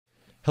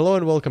Hello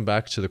and welcome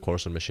back to the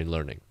course on machine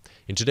learning.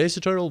 In today's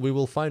tutorial, we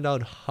will find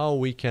out how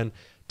we can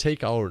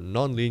take our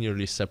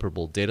non-linearly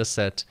separable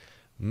dataset,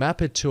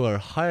 map it to a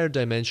higher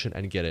dimension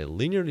and get a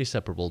linearly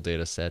separable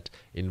dataset,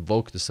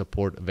 invoke the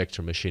support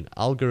vector machine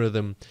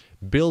algorithm,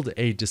 build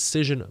a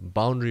decision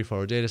boundary for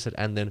our dataset,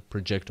 and then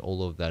project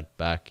all of that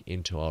back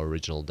into our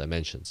original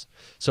dimensions.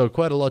 So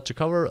quite a lot to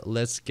cover.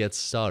 Let's get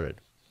started.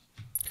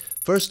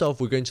 First off,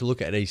 we're going to look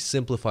at a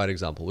simplified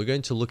example. We're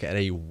going to look at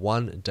a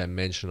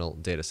one-dimensional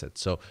dataset.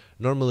 So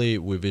normally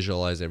we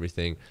visualize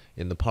everything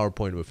in the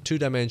PowerPoint with 2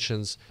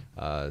 dimensions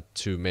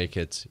to make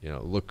it,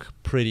 look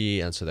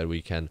pretty, and so that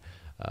we can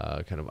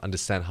kind of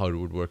understand how it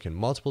would work in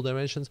multiple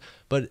dimensions.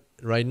 But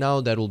right now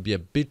that will be a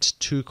bit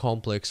too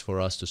complex for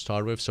us to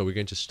start with. So we're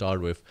going to start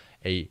with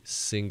a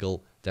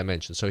single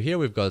dimension. So here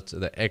we've got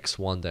the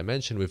x1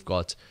 dimension. We've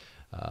got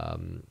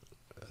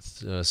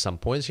some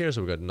points here,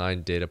 so we've got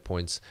 9 data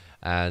points,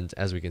 and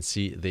as we can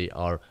see, they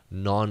are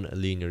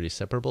non-linearly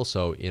separable.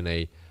 So in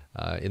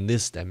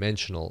this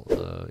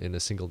dimensional, in a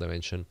single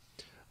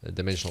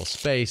dimensional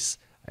space,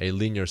 a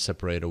linear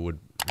separator would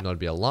not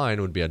be a line,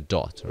 it would be a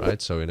dot,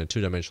 right? So in a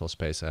 2-dimensional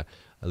space, a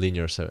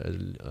linear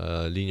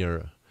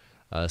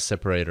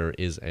separator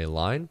is a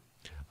line.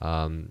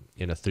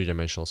 In a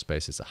 3-dimensional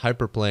space, it's a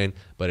hyperplane,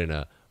 but in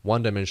a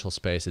 1-dimensional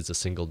space, it's a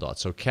single dot.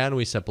 So can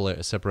we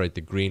separate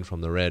the green from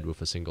the red with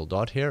a single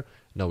dot here?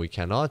 No, we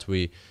cannot.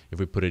 If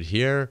we put it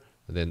here,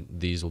 then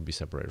these will be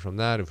separated from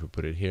that. If we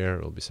put it here,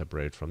 it will be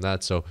separated from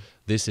that. So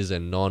this is a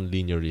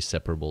non-linearly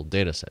separable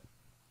dataset.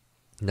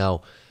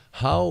 Now,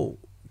 how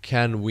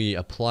can we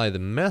apply the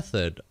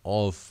method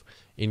of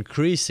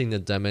increasing the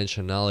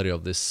dimensionality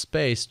of this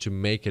space to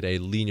make it a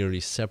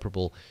linearly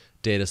separable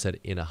dataset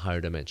in a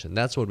higher dimension?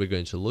 That's what we're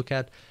going to look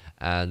at.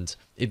 And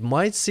it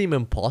might seem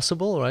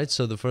impossible, right?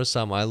 So the first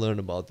time I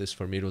learned about this,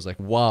 for me, it was like,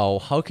 wow,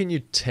 how can you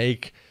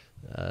take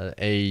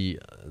a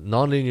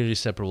non-linearly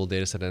separable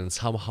dataset and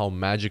somehow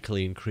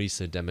magically increase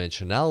the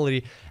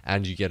dimensionality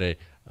and you get a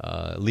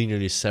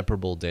linearly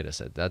separable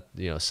dataset? That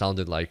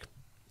sounded like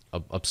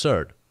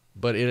absurd,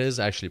 but it is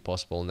actually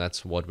possible, and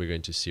that's what we're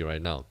going to see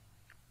right now.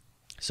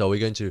 So we're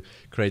going to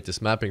create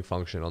this mapping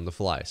function on the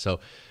fly. So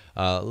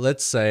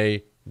let's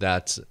say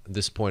that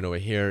this point over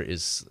here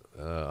is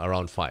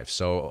around 5.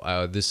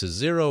 So this is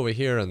 0 over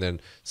here, and then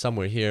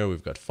somewhere here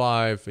we've got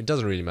 5. It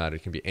doesn't really matter,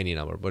 it can be any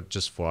number, but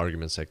just for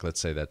argument's sake, let's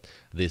say that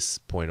this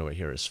point over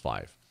here is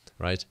 5,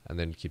 right? And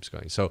then it keeps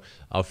going. So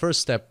our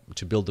first step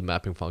to build the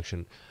mapping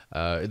function,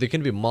 there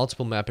can be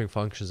multiple mapping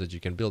functions that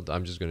you can build.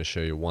 I'm just going to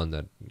show you one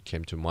that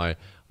came to my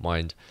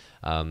mind.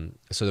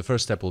 So the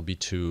first step will be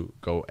to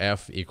go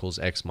f equals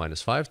x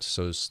minus 5,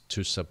 so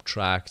to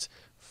subtract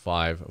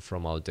 5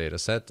 from our data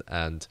set,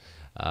 and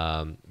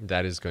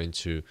that is going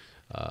to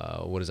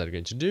what is that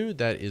going to do?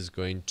 That is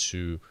going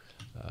to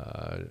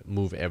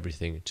move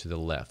everything to the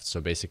left. So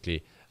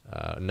basically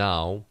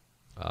now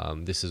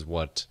this is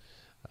what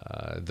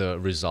the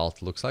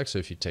result looks like. So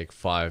if you take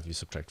 5, you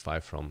subtract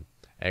 5 from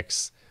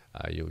x,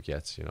 you'll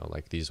get,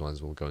 like these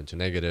ones will go into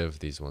negative,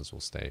 these ones will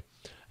stay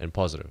in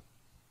positive.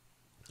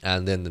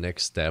 And then the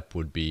next step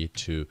would be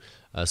to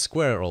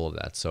square all of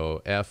that.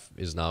 So f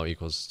is now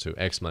equals to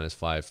x minus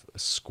 5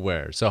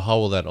 squared. So how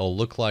will that all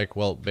look like?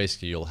 Well,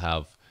 basically you'll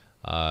have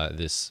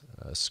this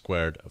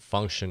squared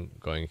function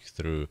going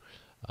through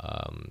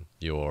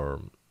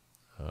your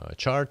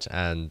chart,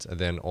 and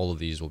then all of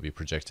these will be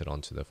projected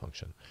onto the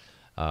function.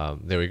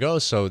 There we go.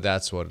 So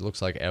that's what it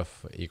looks like,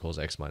 f equals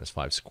x minus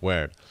 5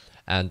 squared.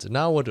 And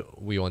now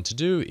what we want to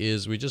do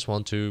is we just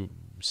want to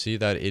see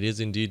that it is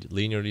indeed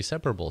linearly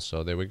separable.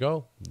 So there we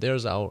go.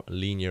 There's our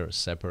linear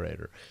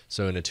separator.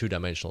 So in a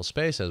 2-dimensional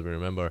space, as we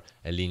remember,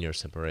 a linear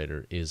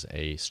separator is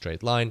a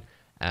straight line.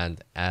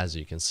 And as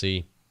you can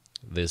see,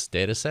 this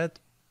dataset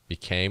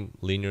became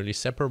linearly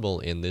separable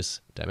in this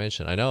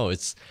dimension. I know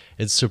it's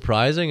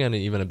surprising and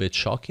even a bit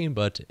shocking,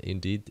 but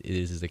indeed it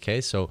is the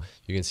case. So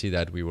you can see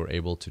that we were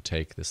able to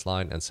take this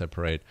line and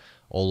separate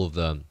all of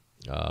the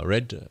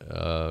red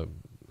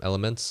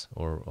elements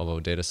of our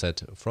data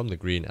set from the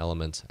green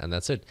elements, and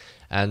that's it.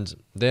 And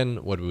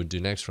then what we would do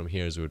next from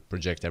here is we would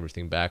project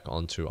everything back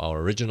onto our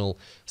original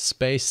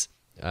space,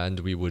 and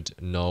we would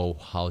know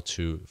how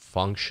to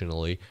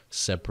functionally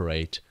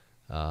separate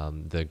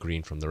the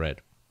green from the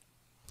red.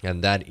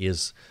 And that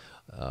is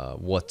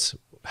what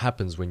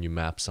happens when you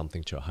map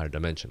something to a higher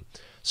dimension.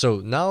 So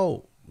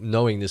now,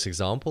 knowing this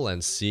example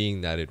and seeing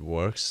that it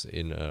works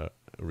in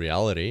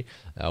reality,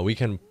 we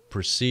can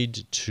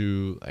proceed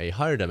to a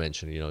higher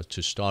dimension,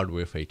 to start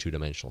with a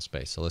 2-dimensional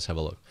space. So let's have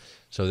a look.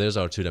 So there's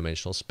our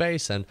 2-dimensional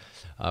space, and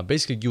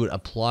basically you would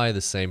apply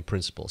the same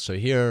principle. So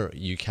here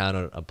you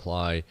cannot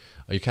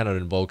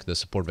invoke the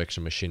support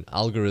vector machine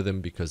algorithm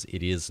because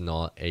it is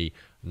not a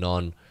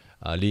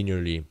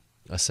non-linearly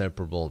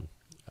separable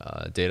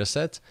data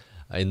set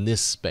in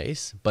this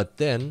space, but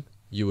then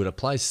you would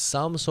apply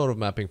some sort of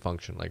mapping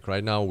function. Like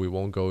right now, we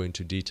won't go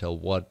into detail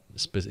what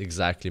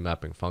exactly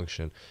mapping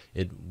function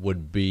it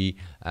would be.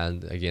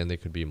 And again, there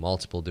could be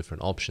multiple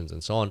different options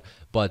and so on.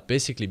 But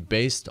basically,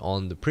 based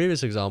on the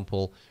previous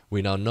example,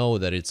 we now know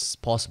that it's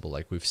possible.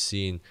 Like we've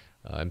seen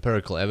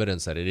empirical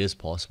evidence that it is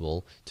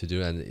possible to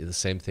do, and the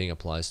same thing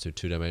applies to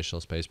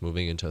two-dimensional space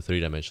moving into a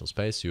three-dimensional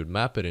space. You would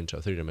map it into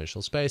a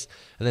three-dimensional space,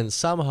 and then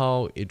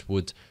somehow it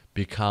would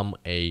become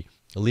a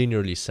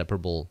linearly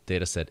separable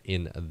dataset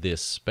in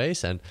this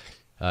space. And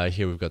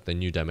here we've got the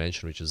new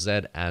dimension, which is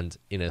z, and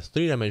in a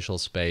three-dimensional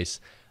space,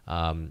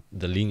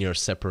 the linear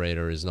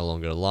separator is no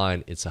longer a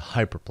line, it's a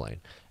hyperplane.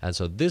 And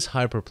so this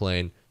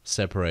hyperplane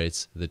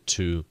separates the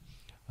two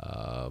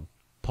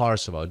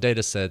parts of our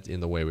dataset in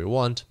the way we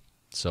want.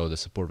 So the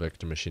support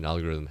vector machine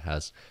algorithm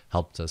has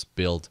helped us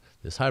build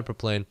this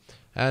hyperplane.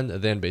 And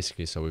then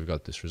basically, so we've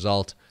got this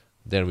result.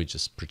 Then we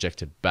just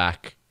project it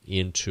back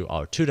into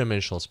our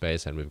two-dimensional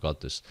space, and we've got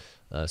this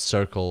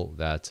circle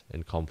that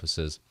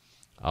encompasses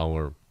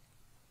our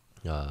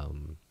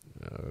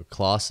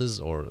classes,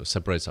 or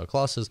separates our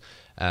classes.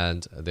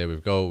 And there we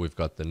go, we've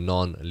got the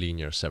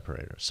non-linear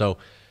separator. So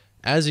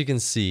as you can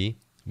see,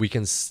 we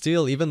can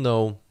still, even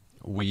though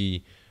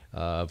we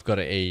have got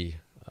a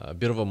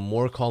bit of a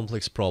more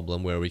complex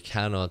problem where we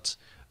cannot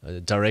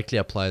directly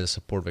apply the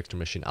support vector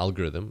machine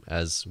algorithm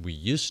as we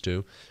used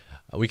to,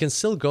 we can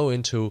still go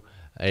into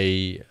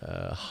a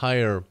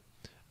higher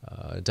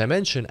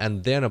dimension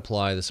and then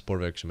apply the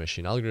support vector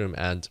machine algorithm.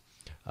 And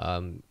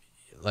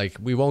like,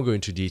 we won't go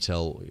into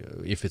detail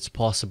if it's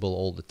possible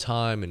all the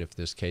time, and if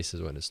there's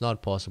cases when it's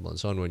not possible, and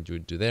so on, what you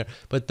would do there.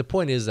 But the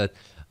point is that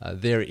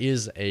there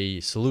is a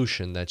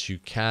solution that you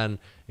can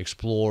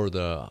explore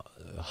the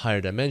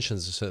higher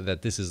dimensions, so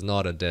that this is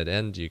not a dead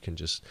end. You can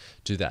just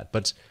do that.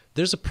 But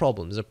there's a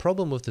problem. There's a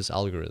problem with this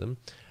algorithm.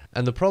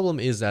 And the problem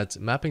is that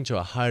mapping to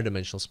a higher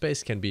dimensional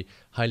space can be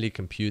highly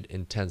compute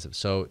intensive.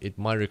 So it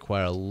might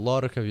require a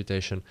lot of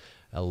computation,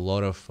 a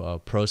lot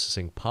of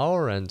processing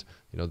power, and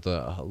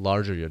the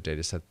larger your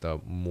data set, the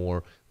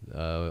more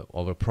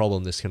of a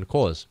problem this can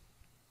cause.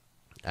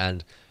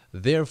 And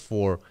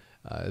therefore,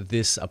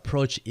 this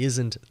approach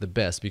isn't the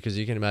best, because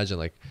you can imagine,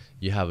 like,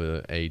 you have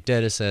a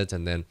data set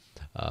and then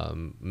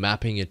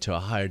mapping it to a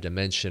higher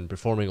dimension,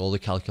 performing all the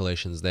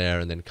calculations there,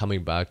 and then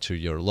coming back to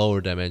your lower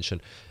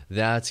dimension.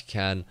 That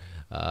can,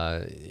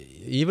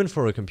 even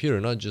for a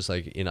computer, not just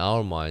like in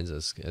our minds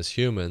as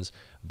humans,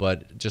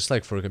 but just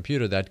like for a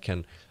computer, that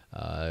can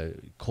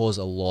cause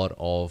a lot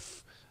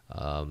of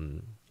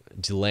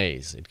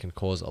delays. It can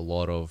cause a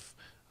lot of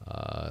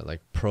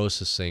like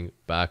processing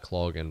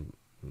backlog and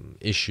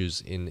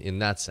issues in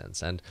that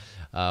sense. And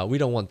we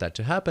don't want that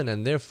to happen,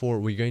 and therefore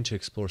we're going to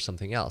explore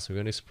something else. We're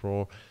going to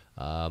explore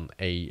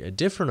a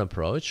different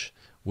approach,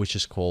 which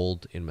is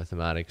called in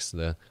mathematics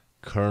the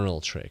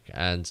kernel trick.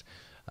 And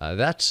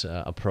that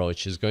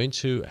approach is going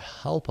to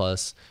help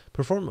us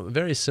perform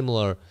very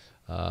similar,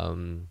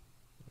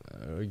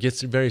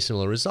 gets very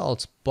similar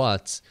results,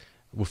 but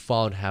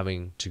without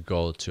having to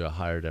go to a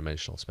higher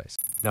dimensional space.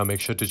 Now make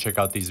sure to check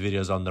out these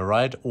videos on the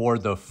right or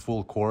the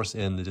full course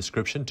in the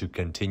description to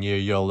continue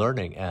your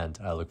learning, and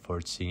I look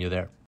forward to seeing you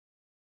there.